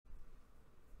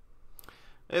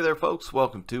Hey there folks,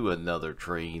 welcome to another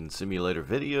train simulator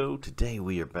video. Today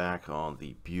we are back on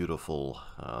the beautiful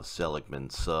Seligman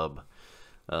sub,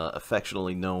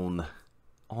 affectionately known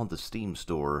on the Steam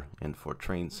store and for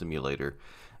train simulator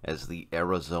as the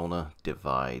Arizona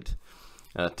Divide.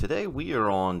 Today we are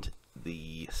on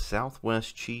the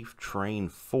Southwest Chief Train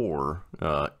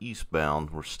 4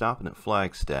 eastbound. We're stopping at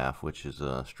Flagstaff, which is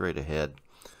straight ahead.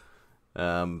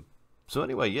 So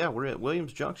anyway, yeah, we're at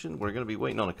Williams Junction. We're going to be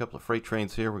waiting on a couple of freight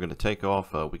trains here. We're going to take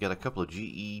off. We got a couple of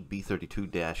GE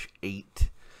B32-8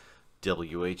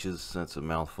 WHs. That's a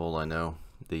mouthful, I know.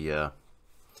 The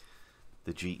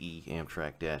GE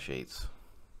Amtrak Dash 8s,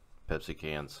 Pepsi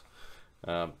Cans.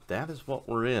 That is what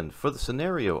we're in. For the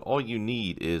scenario, all you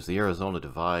need is the Arizona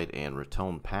Divide and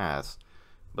Raton Pass.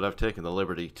 But I've taken the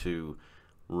liberty to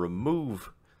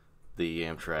remove the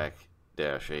Amtrak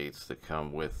Dash 8s that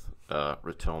come with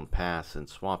Raton Pass and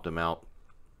swapped them out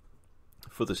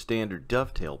for the standard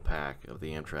dovetail pack of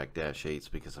the Amtrak Dash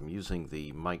 8s because I'm using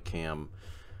the Mike Kam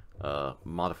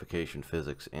modification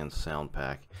physics and sound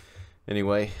pack.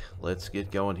 Anyway, let's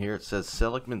get going here. It says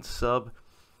Seligman sub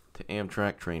to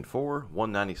Amtrak train 4,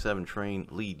 197 train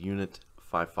lead unit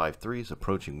 553 is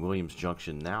approaching Williams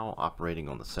Junction now, operating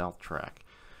on the south track.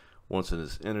 Once it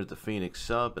has entered the Phoenix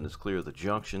sub and is clear of the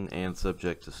junction and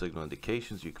subject to signal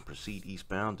indications, you can proceed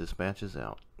eastbound. Dispatches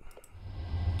out.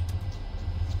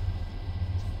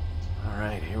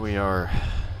 Alright, here we are.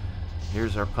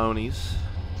 Here's our ponies.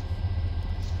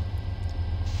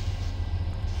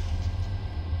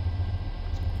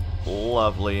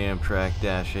 Lovely Amtrak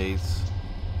Dash 8s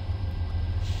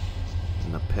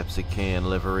in the Pepsi Can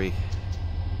livery.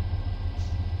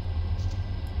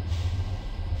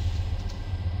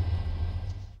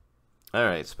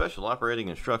 Alright, special operating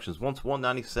instructions. Once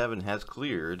 197 has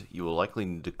cleared, you will likely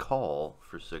need to call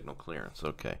for signal clearance.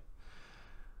 Okay.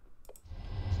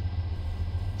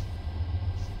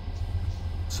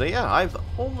 So yeah, I've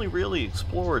only really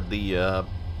explored the,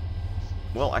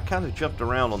 well, I kind of jumped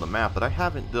around on the map, but I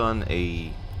haven't done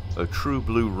a true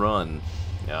blue run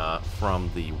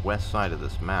from the west side of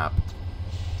this map,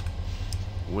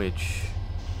 which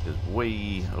is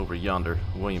way over yonder,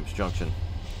 Williams Junction.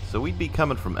 So we'd be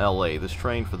coming from LA. This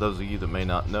train, for those of you that may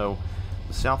not know,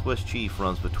 the Southwest Chief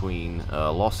runs between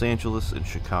Los Angeles and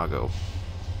Chicago.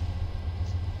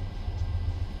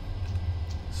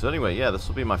 So anyway, yeah, this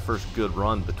will be my first good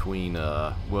run between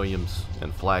Williams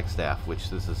and Flagstaff, which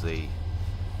this is a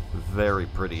very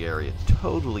pretty area.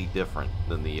 Totally different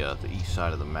than the east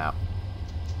side of the map.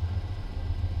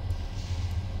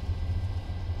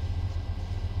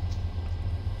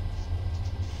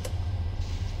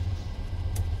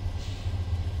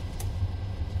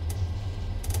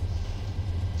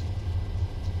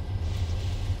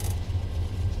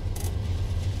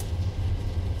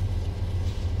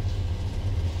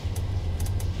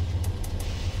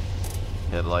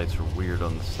 Headlights are weird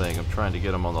on this thing. I'm trying to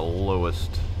get them on the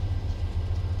lowest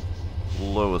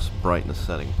brightness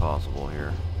setting possible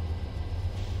here.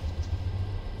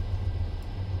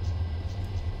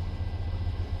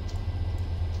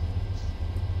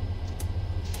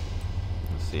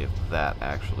 Let's see if that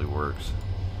actually works.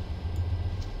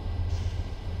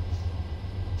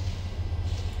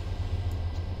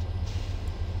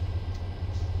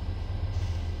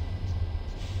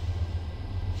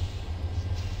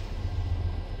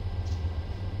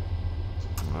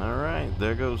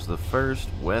 There goes the first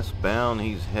westbound.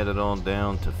 He's headed on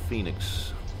down to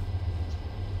Phoenix.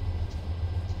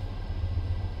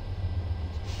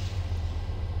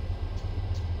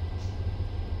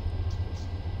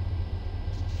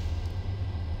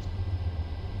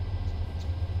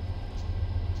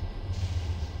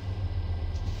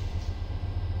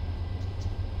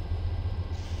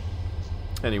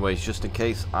 Anyways, just in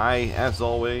case, as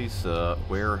always,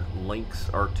 where links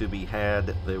are to be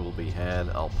had, they will be had.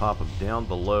 I'll pop them down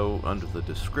below under the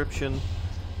description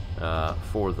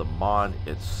for the mod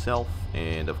itself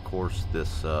and, of course, this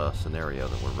scenario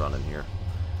that we're running here.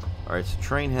 Alright, so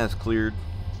train has cleared.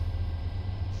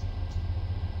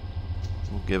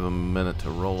 We'll give them a minute to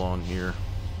roll on here.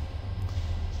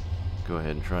 Go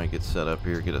ahead and try and get set up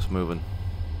here, get us moving.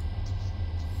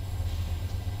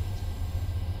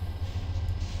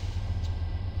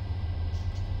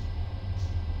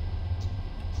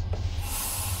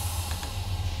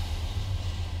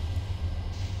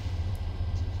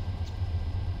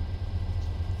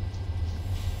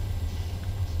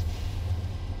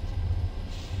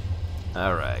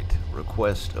 Alright,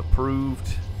 request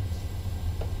approved.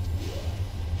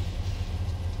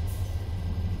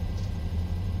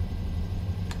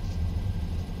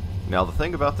 Now the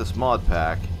thing about this mod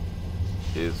pack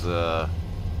is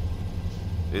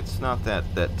it's not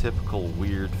that typical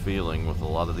weird feeling with a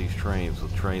lot of these trains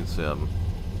with train sim,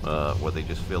 where they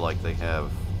just feel like they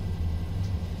have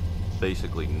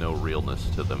basically no realness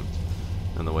to them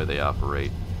in the way they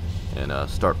operate. And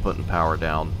start putting power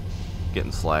down,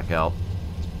 getting slack out,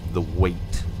 the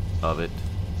weight of it,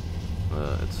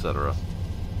 etc.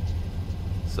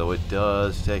 So it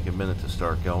does take a minute to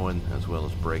start going, as well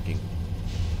as braking.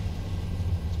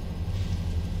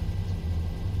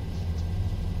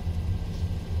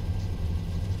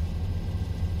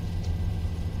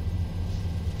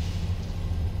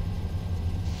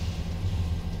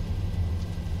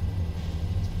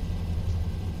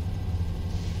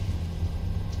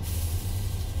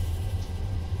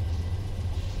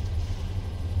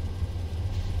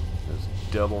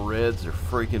 Double reds are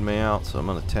freaking me out, so I'm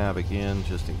going to tab again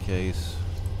just in case.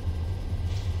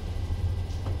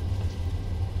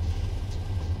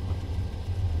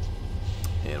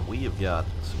 And we have got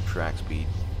some track speed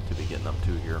to be getting up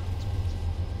to here.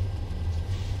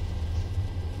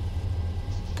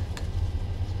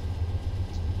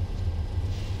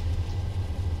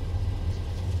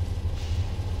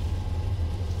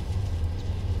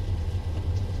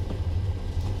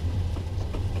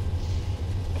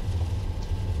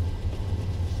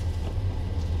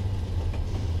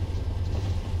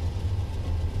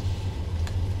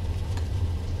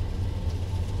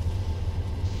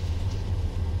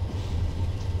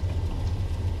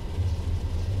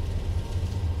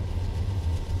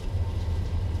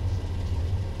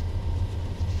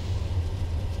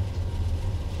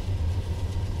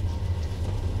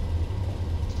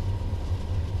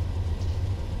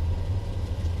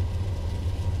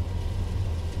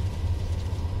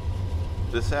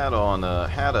 This add-on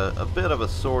had a bit of a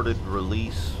sorted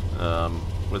release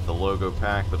with the logo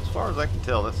pack, but as far as I can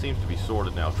tell, that seems to be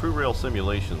sorted now. True Rail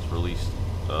Simulations released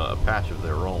a patch of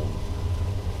their own,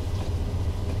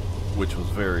 which was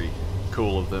very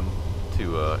cool of them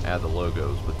to add the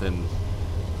logos. But then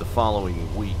the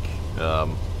following week,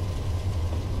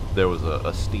 there was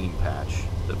a Steam patch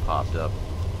that popped up,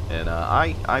 and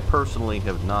I personally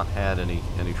have not had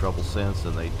any trouble since,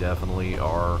 and they definitely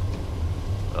are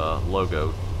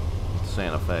logoed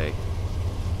Santa Fe.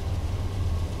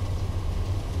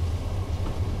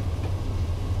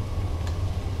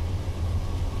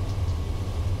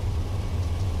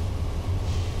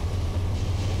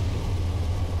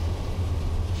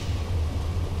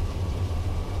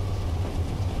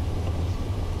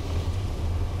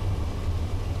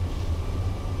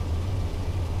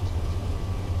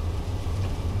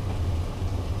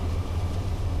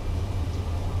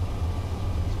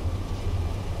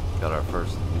 Got our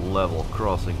first level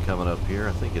crossing coming up here.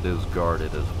 I think it is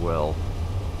guarded as well.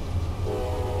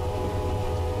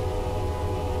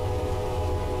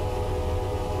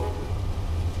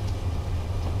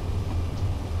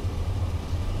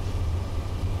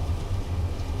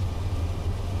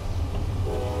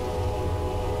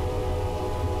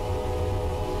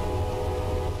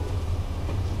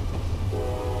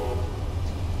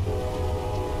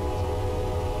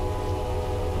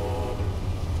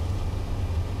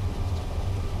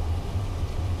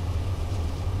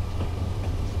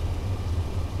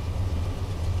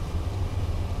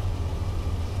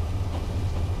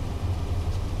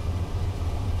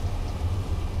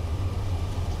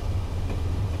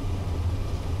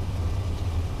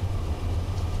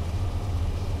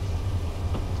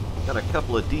 Got a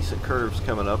couple of decent curves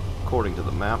coming up according to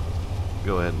the map.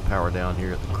 Go ahead and power down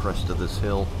here at the crest of this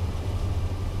hill.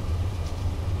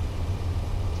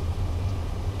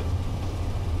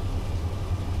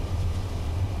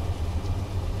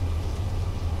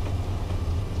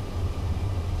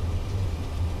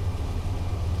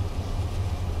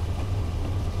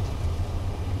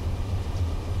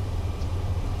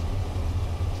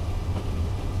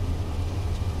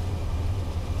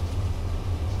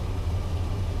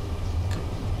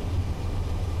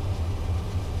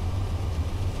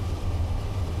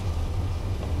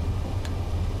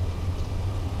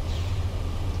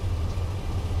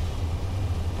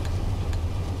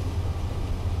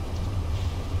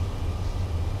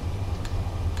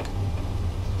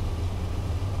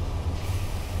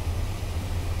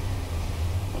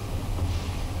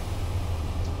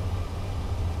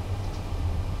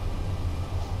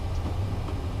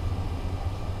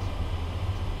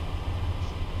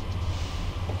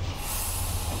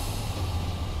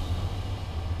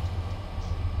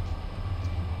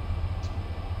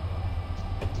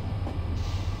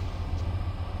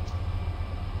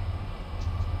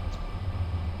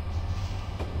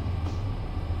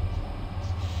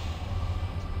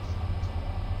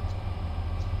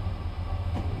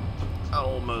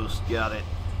 Almost got it.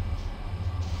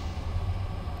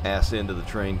 ass end of the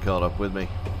train caught up with me.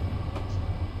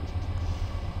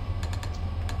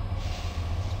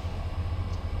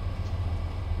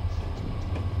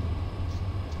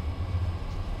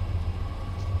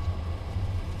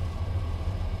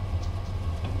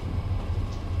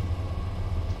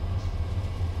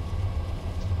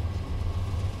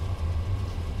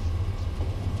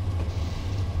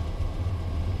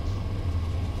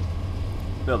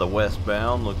 Now the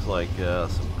westbound looks like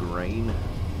some grain,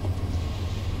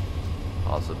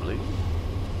 possibly.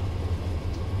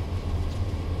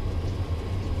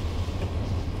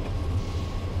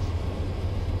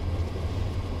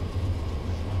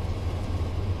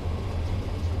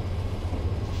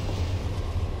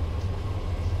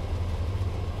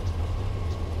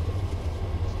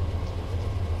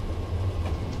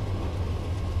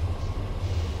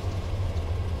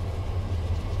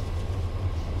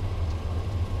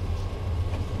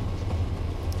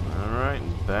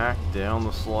 Back down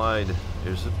the slide.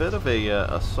 There's a bit of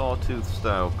a sawtooth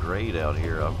style grade out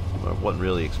here. I wasn't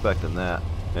really expecting that.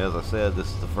 As I said, this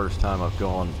is the first time I've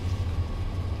gone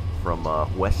from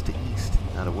west to east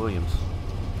out of Williams.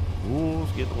 Ooh,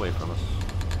 it's getting away from us.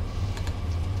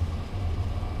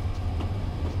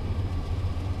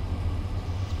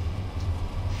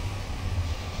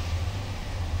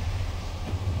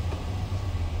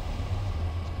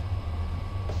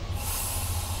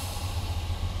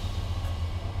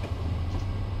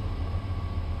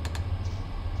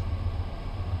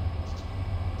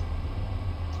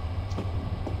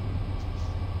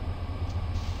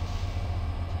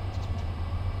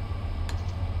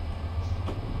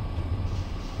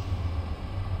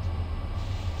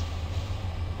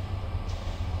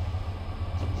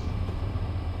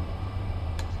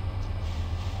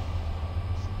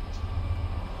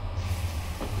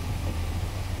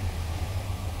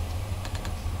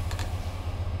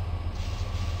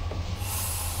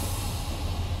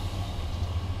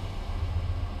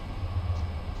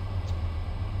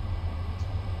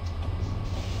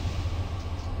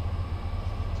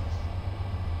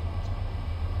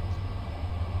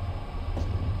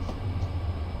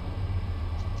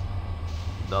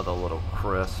 Another little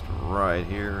crest right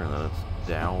here, and then it's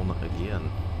down again.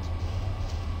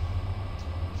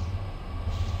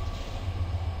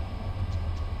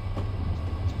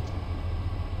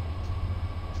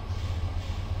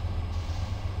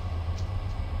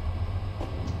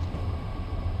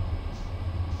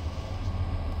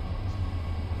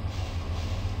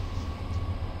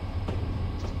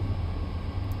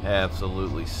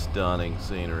 Absolutely stunning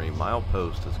scenery.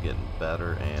 Milepost is getting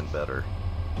better and better.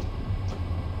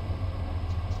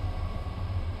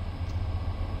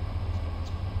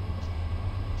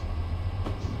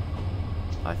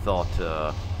 I thought,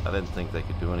 I didn't think they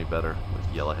could do any better with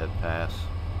Yellowhead Pass.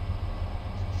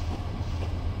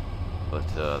 But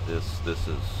this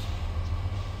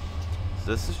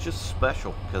is just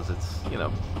special because it's, you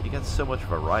know, you got so much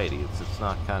variety. It's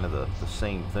not kind of the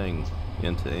same thing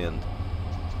end to end.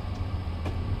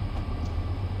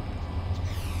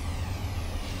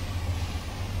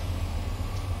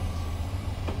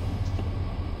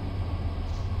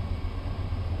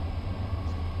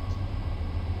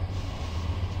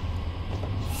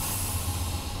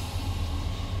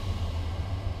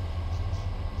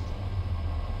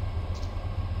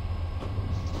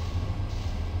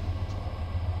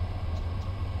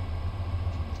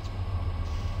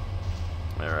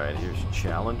 Alright, here's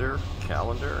Challenger.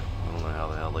 I don't know how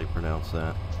the hell they pronounce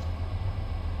that.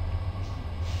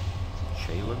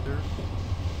 Challenger?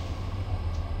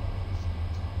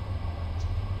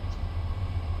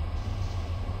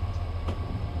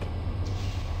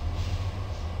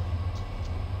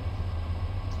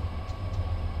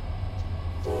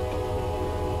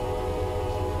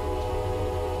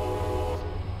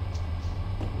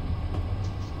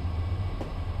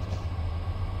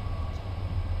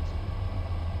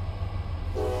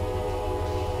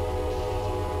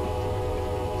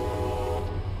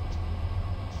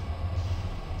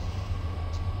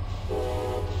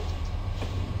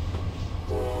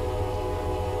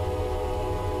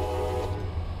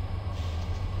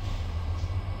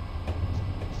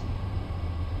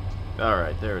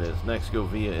 Alright, there it is. Next go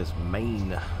via is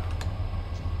Maine.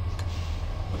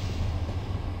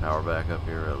 Power back up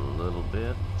here a little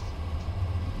bit.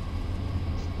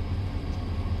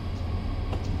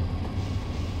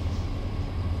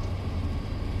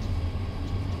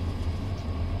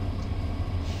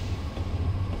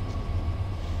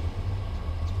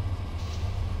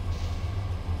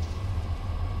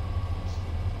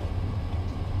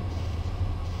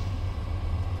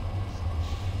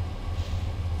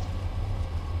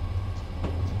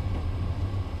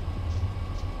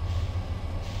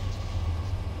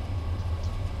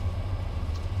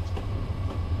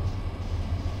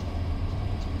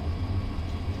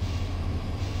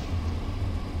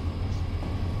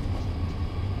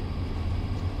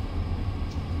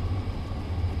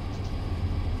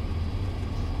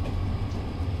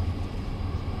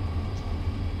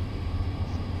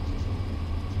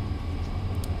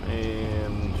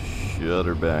 Shut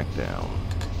her back down.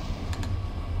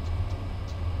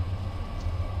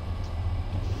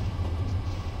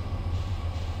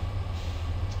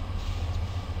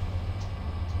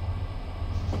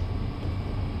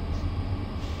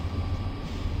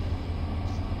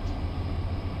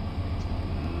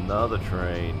 Another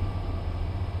train.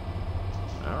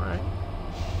 Alright.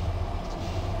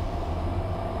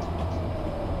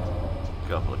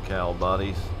 Couple of cow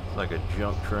bodies. It's like a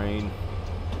junk train.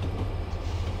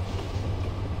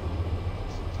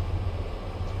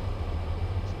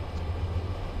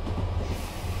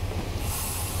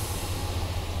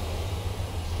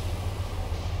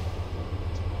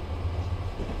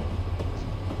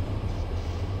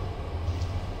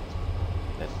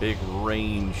 That big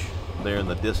range there in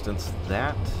the distance,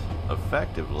 that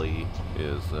effectively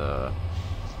is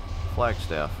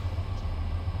Flagstaff.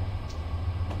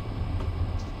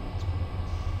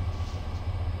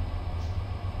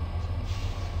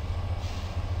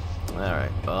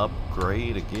 Alright,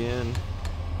 upgrade again.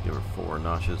 Give her 4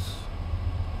 notches.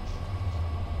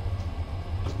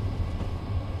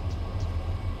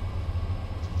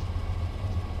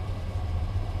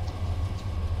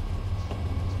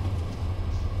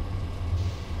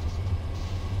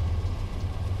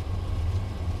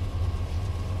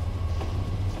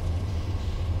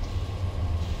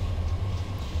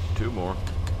 Two more.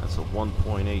 That's a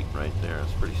 1.8 right there.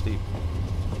 That's pretty steep.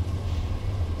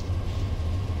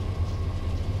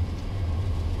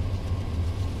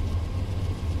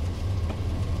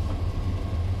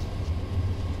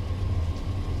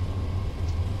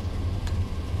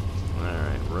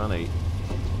 Alright, run 8.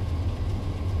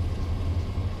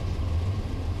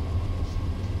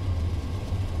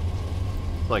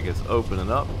 Looks like it's opening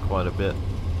up quite a bit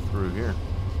through here.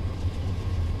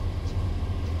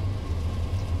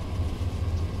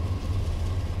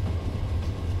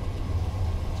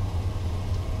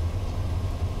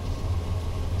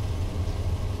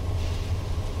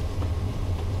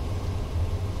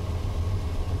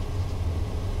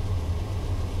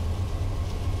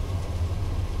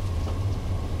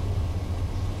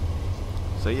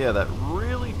 So yeah, that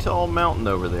really tall mountain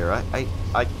over there,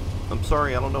 I'm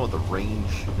sorry, I don't know what the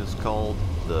range is called,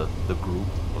 the group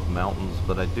of mountains,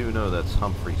 but I do know that's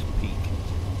Humphreys Peak.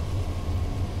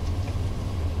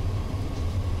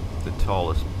 The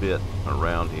tallest bit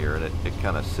around here, and it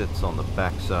kind of sits on the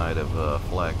backside of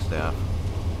Flagstaff.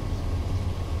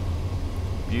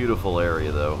 Beautiful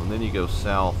area though, and then you go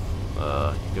south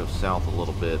a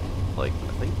little bit, like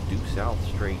I think due south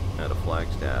straight out of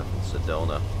Flagstaff and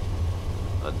Sedona.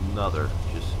 Another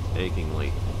just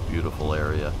achingly beautiful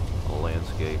area, a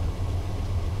landscape.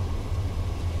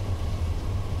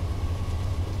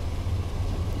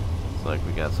 It's like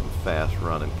we got some fast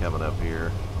running coming up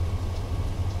here.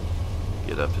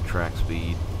 Get up to track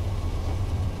speed.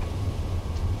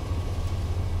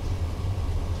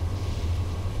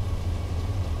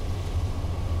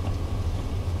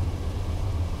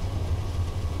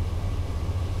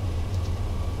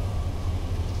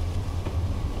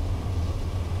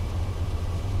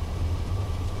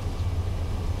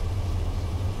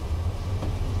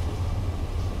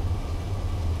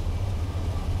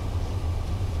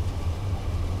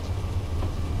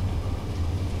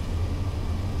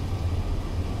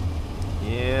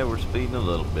 Yeah, we're speeding a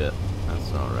little bit.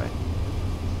 That's alright.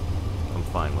 I'm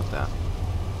fine with that.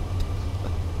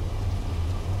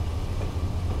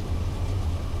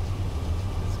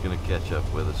 It's gonna catch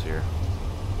up with us here.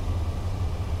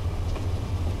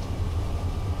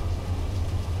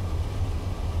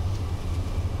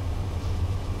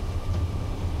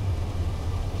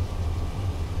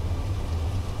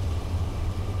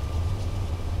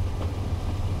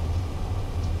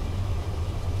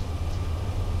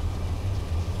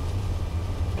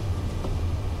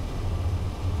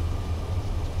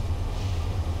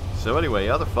 So anyway,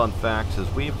 other fun facts is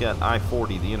we've got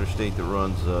I-40, the interstate that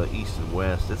runs east and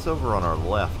west. It's over on our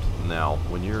left now.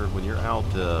 When you're out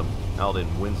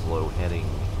in Winslow heading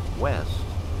west,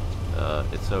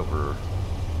 it's over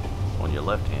on your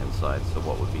left-hand side. So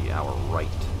what would be our right?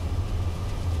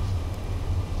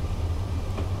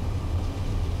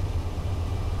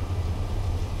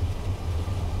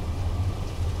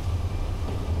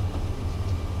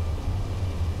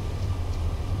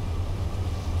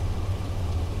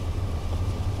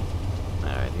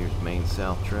 Main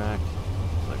south track.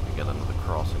 Looks like we got another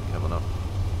crossing coming up.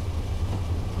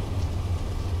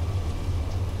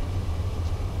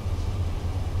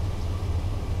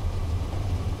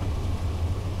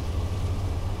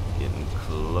 Getting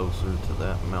closer to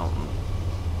that mountain.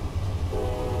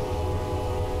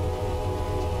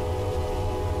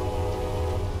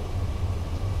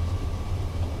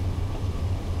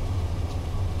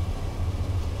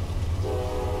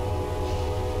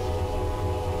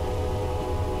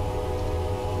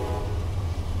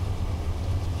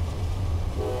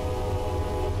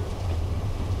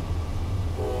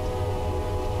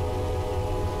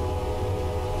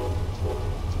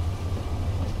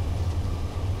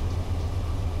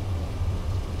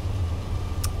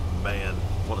 man,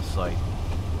 what a sight.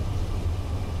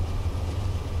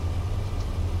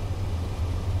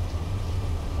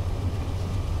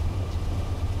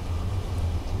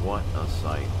 What a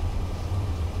sight.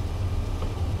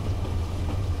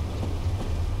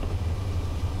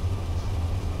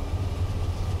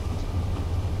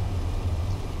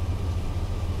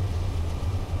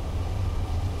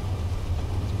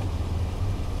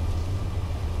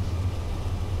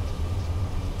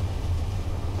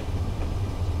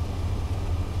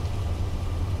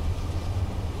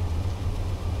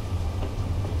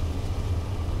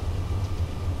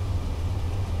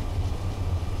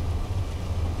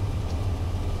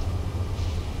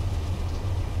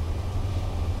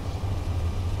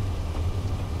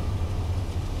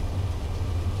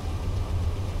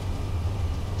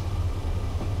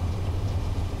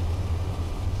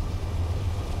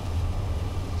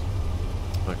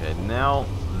 Okay, now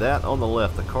that on the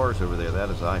left, the cars over there, that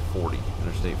is I-40,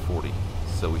 Interstate 40.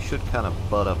 So we should kind of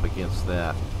butt up against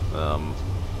that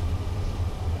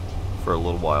for a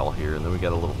little while here. And then we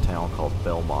got a little town called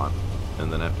Belmont.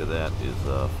 And then after that is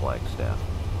Flagstaff.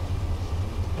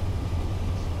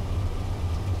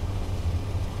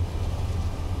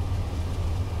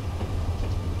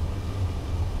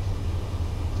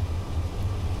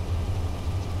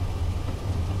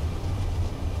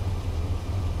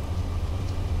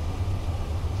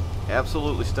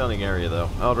 Absolutely stunning area, though.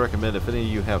 I would recommend if any of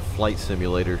you have Flight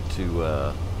Simulator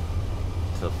to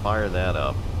fire that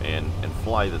up and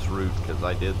fly this route, because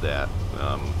I did that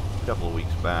a couple of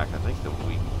weeks back. I think the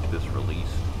week this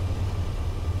released,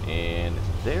 and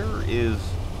there is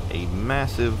a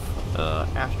massive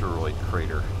asteroid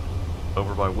crater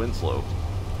over by Winslow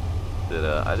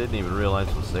that I didn't even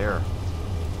realize was there.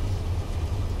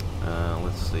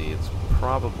 Let's see, it's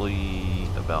probably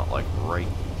about like right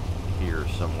here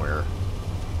somewhere.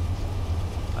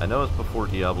 I know it's before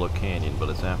Diablo Canyon, but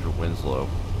it's after Winslow.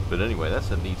 But anyway,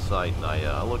 that's a neat site, and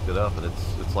I looked it up, and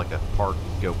it's like a park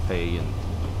you go pay, and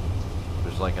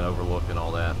there's like an overlook and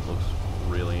all that. It looks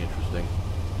really interesting.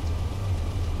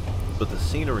 But the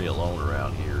scenery alone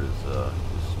around here is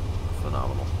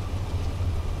phenomenal.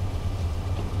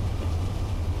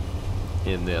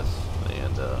 In this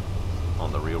and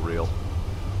on the real.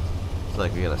 It's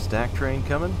like we got a stack train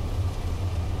coming.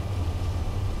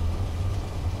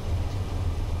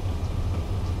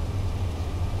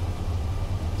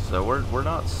 So we're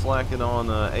not slacking on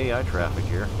AI traffic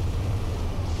here.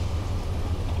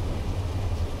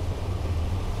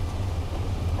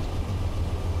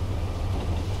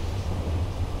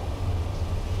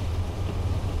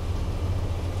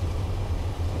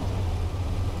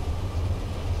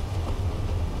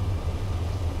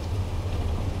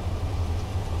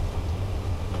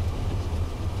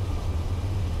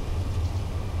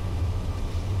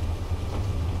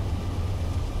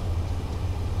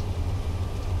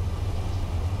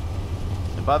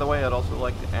 By the way, I'd also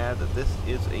like to add that this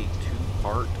is a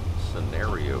two-part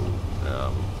scenario.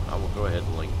 I will go ahead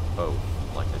and link both,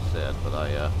 like I said, but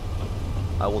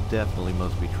I will definitely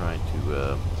be trying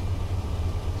to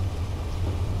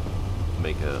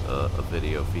make a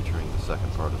video featuring the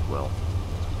second part as well,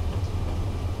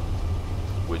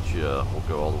 which will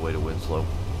go all the way to Winslow.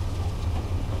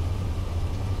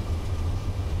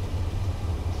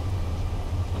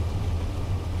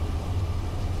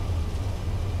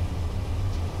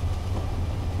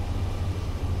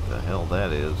 Hell,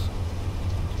 that is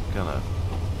kind of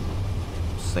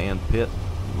sand pit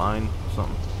mine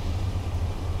something.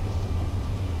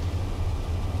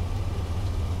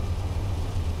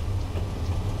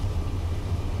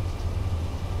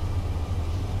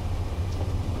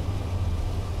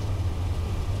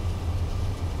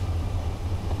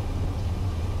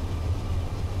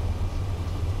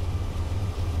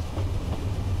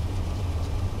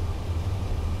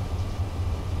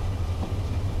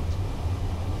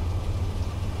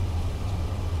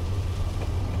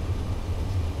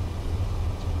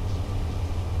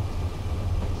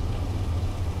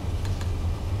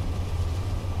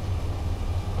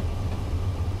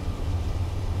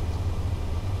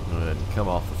 Come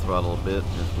off the throttle a bit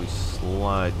as we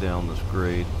slide down this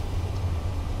grade.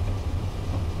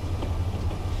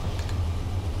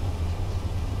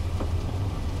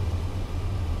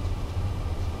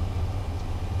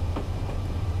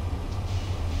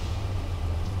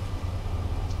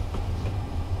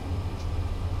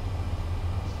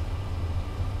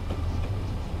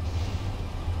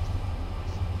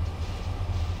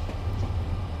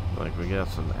 Like we got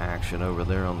some action over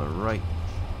there on the right.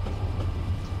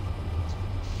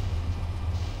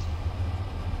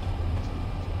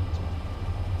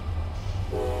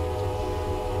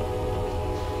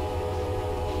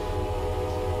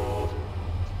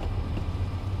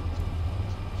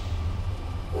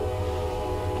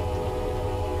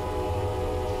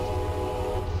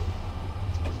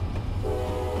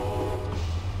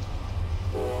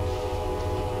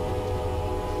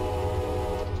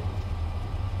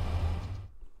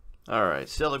 Alright,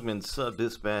 Seligman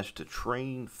sub-dispatch to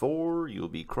train 4. You'll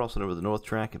be crossing over the north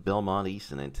track at Belmont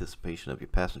East in anticipation of your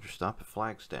passenger stop at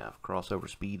Flagstaff. Crossover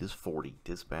speed is 40.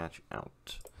 Dispatch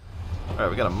out. Alright,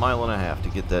 we got a mile and a half to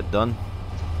get that done.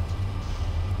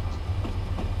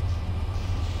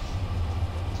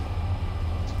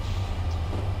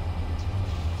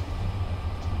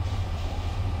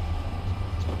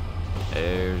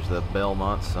 There's the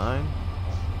Belmont sign.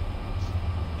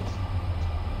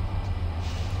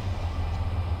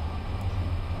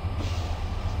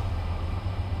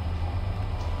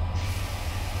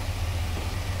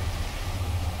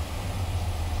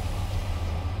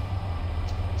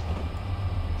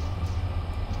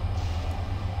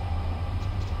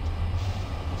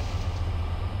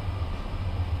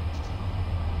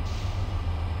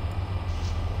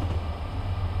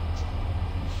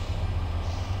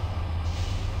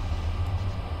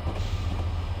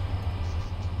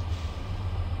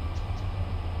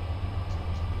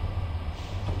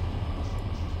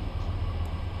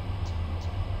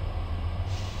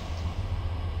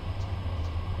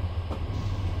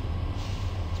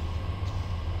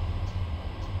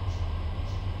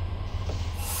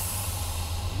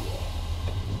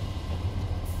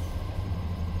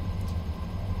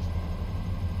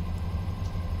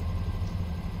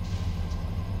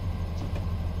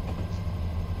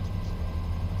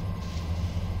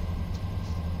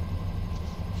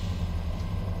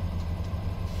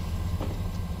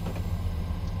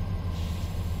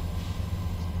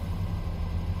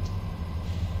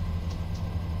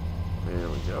 There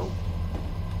we go.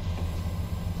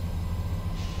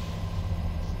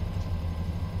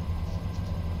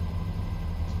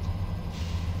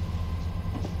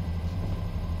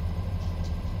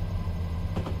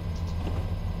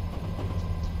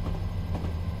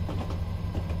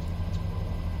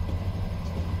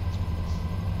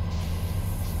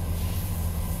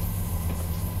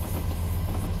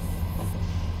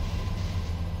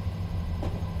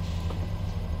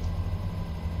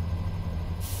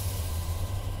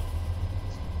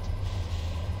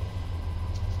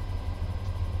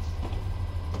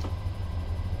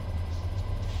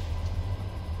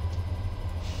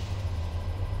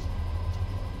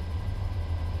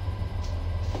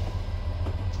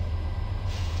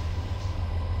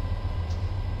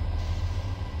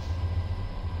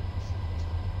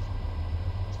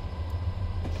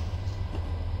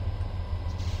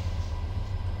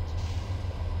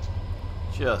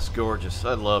 Just gorgeous.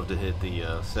 I'd love to hit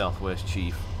the Southwest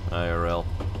Chief IRL.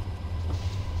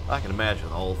 I can imagine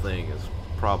the whole thing is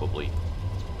probably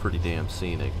pretty damn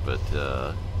scenic, but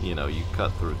you know, you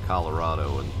cut through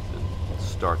Colorado and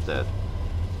start that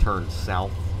turn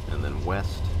south and then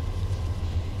west.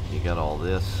 You got all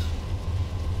this.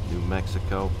 New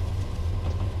Mexico.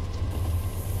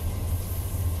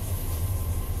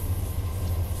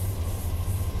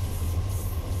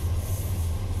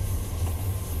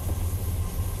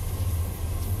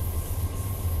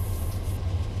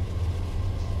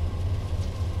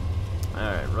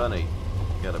 Alright, run 8.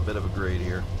 Got a bit of a grade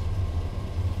here.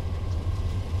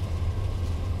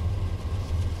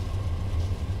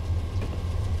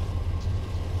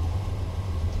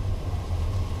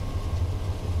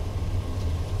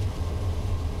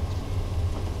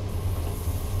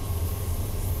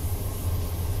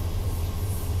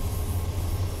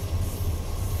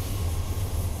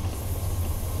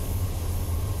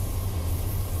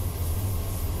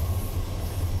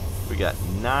 We got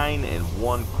 9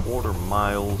 1/4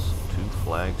 miles to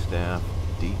Flagstaff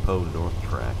Depot North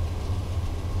Track.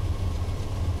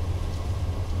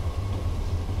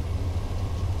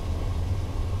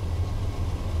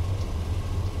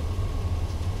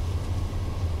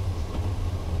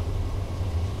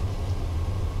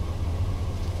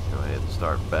 Go ahead and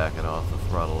start backing off the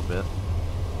throttle a bit.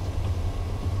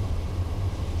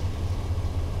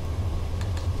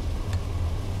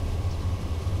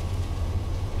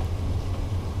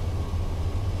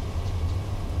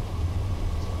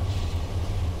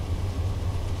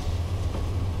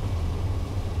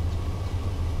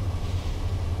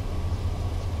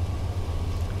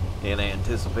 In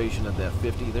anticipation of that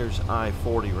 50, there's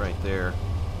I-40 right there.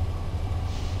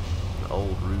 The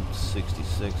old Route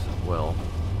 66 as well.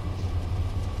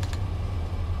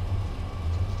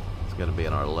 It's going to be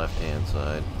on our left-hand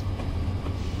side.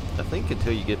 I think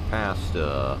until you get past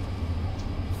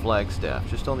Flagstaff,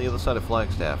 just on the other side of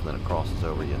Flagstaff, and then it crosses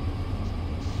over you.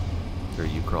 Or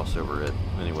you cross over it,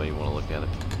 any way you want to look at it.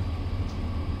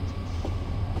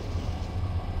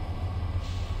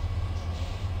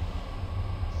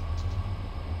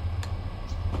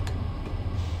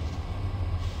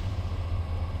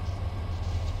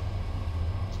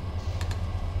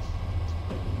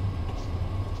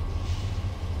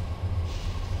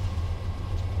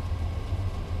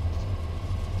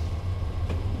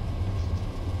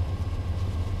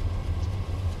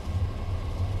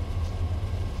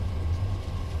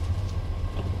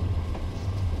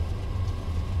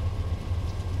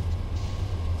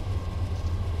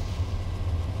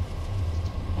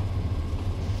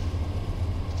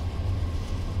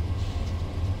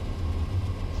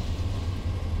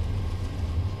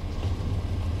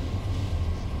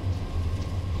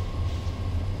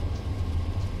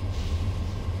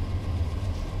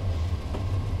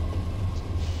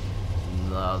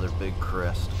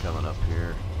 crest coming up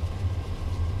here.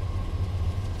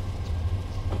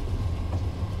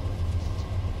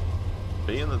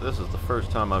 Being that this is the first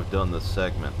time I've done this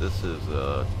segment, this is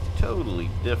totally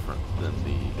different than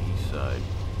the east side,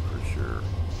 for sure.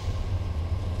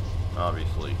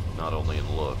 Obviously, not only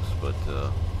in looks, but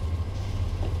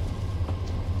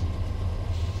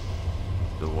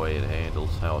the way it handles,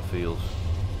 how it feels.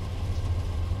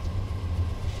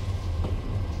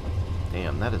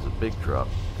 Damn, that is a big drop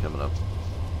coming up.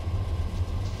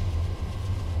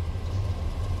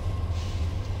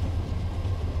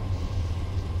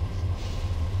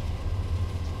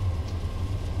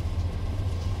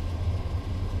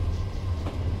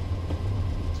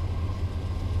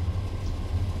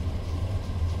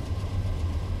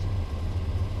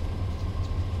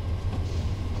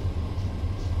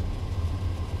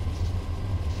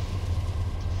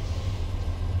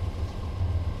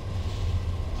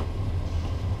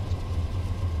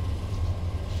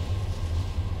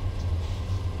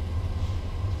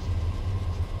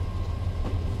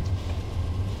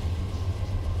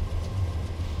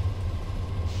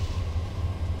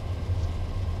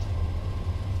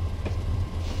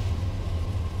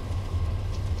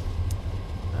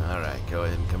 Go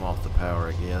ahead and come off the power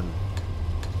again.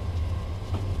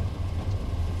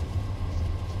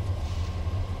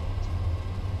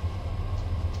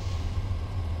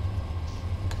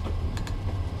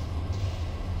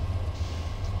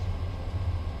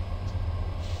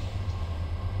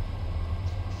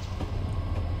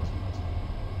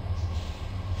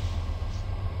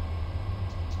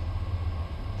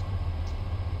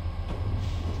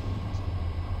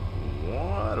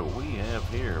 What do we have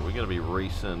here? We're going to be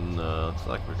racing, looks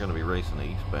like we're going to be racing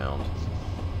eastbound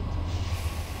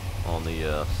on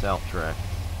the south track.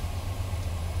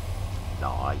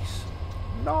 Nice.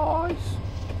 Nice.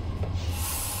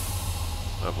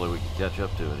 Hopefully we can catch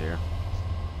up to it here.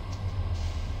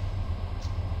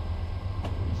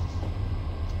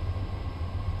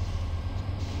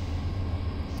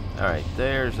 Alright,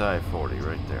 there's I-40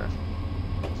 right there.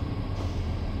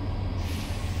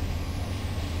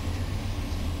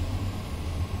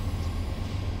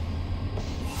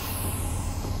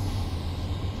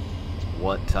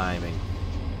 What timing.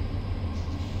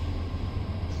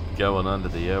 Going under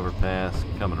the overpass,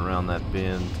 coming around that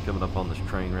bend, coming up on this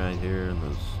train right here, and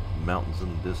those mountains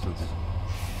in the distance.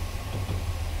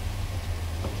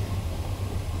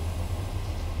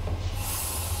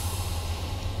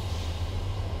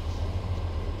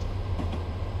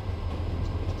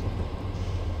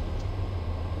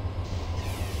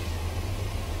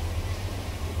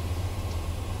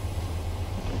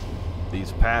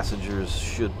 These passengers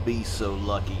should be so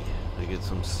lucky to get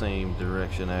some same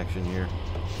direction action here.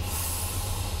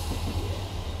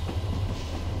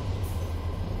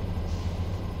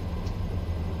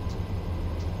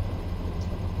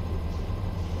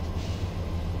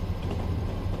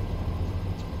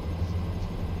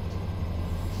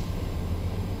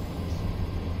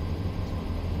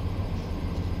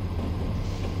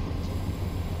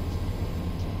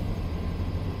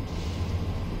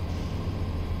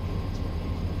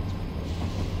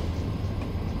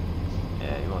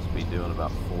 Be doing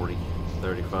about 40,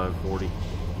 35, 40.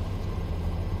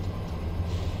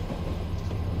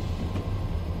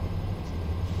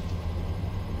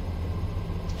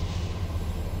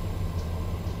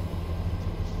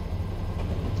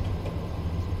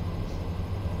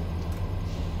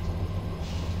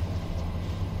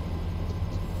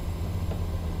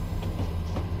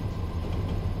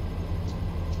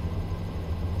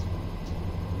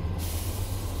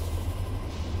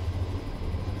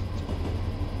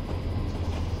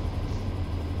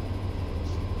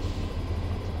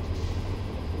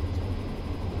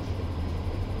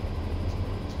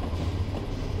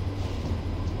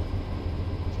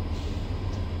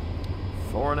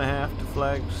 Four and a half to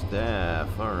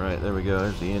Flagstaff. Alright, there we go.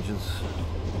 There's the engines.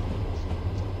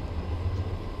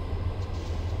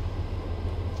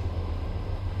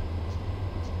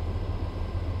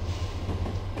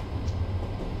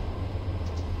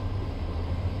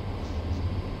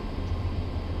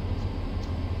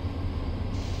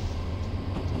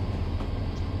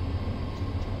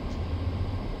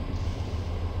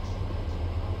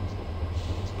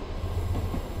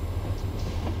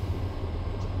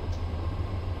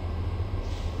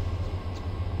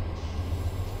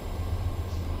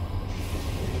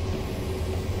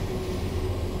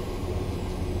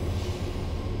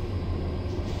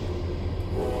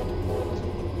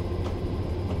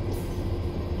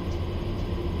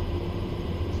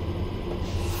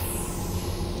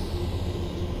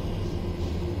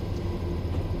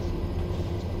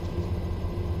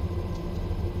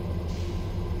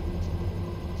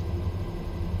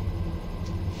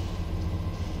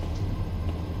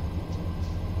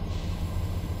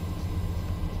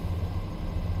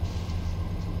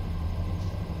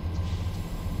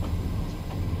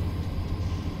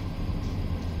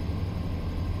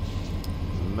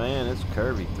 it's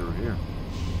curvy through here.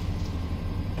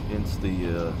 Hence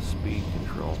the speed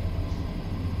control.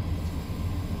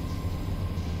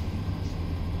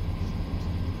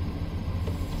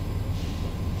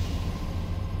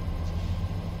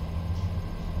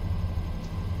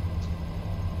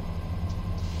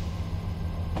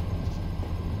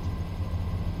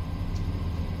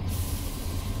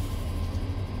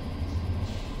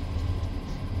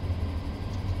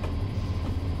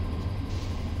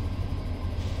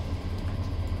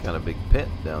 Got a big pit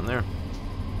down there.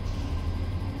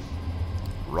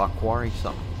 Rock quarry,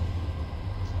 something.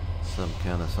 Some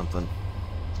kind of something.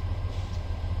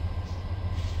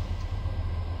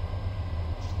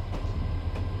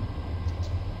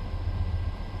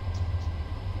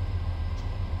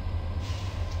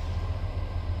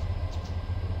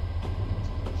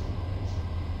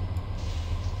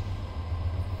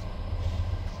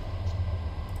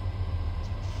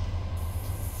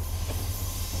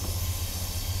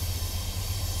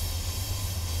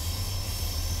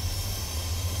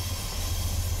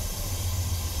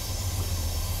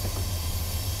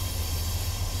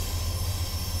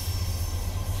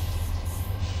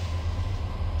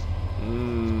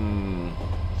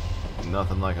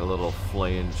 Nothing like a little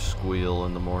flange squeal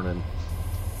in the morning.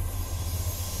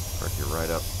 Perk you right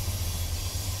up.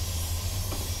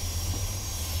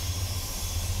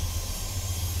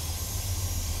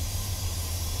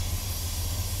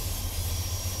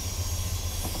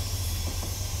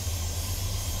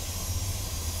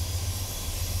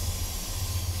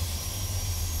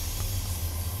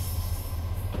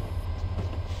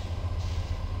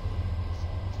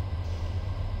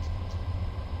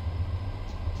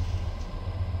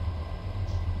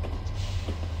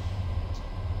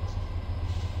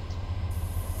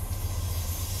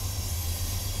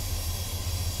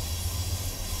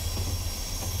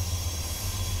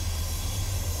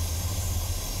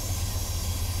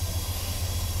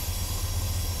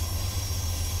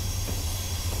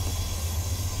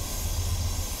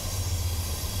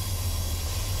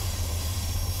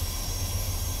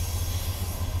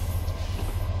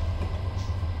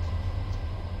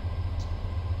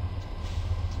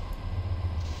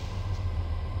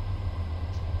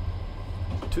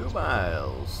 Two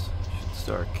miles. Should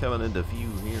start coming into view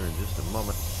here in just a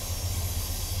moment.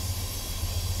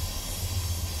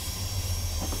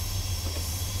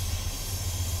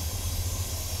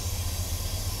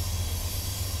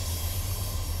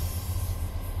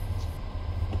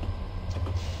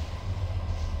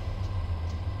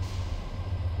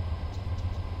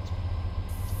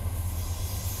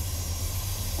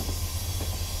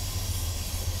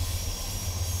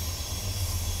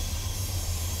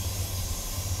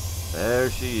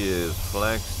 There she is,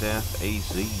 Flagstaff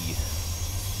AZ.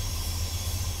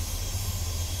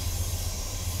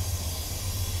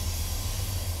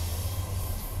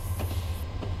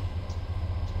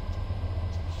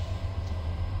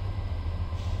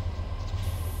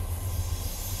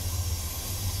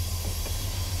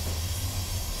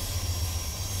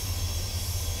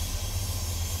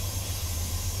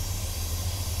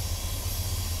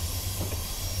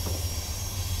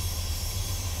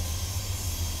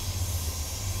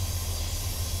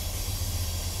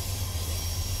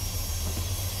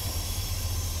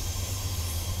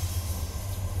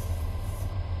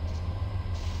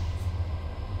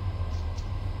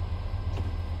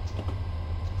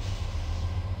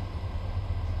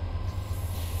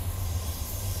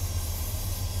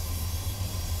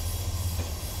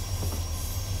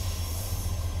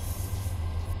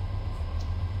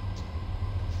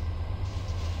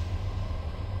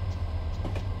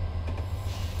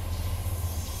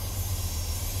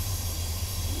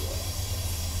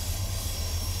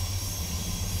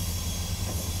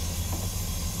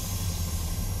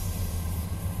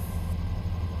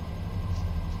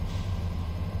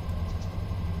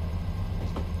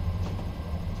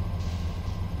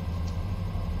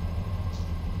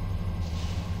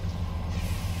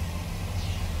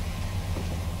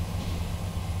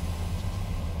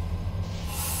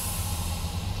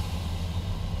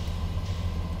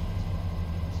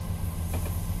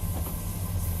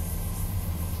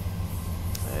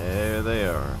 There they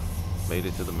are. Made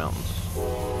it to the mountains.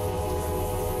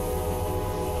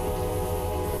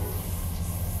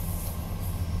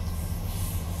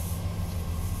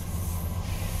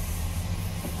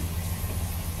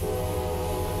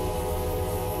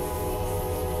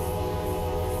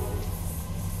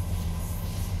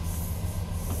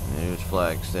 There's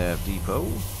Flagstaff Depot.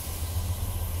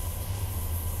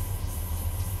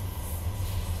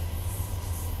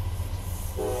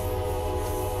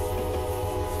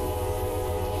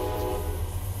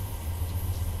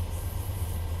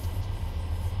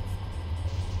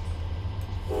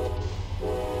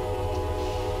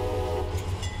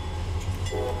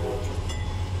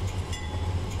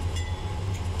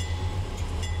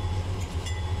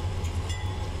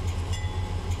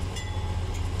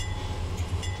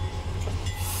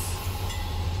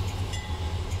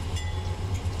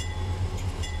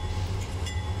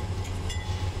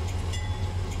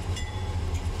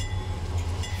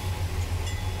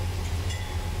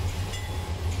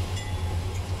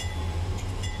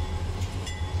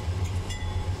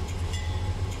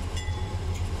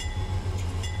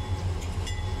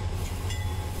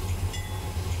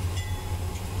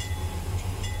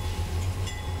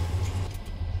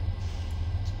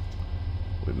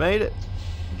 Made it.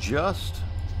 Just.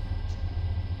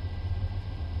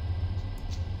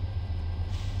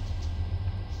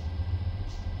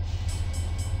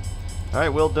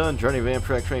 Alright, well done. Journey of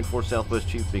Amtrak Train 4 Southwest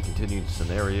Chief to be continued.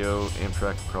 Scenario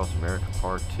Amtrak Across America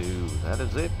Part 2. That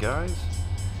is it, guys.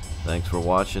 Thanks for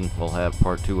watching. We'll have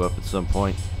Part 2 up at some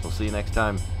point. We'll see you next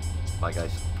time. Bye,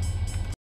 guys.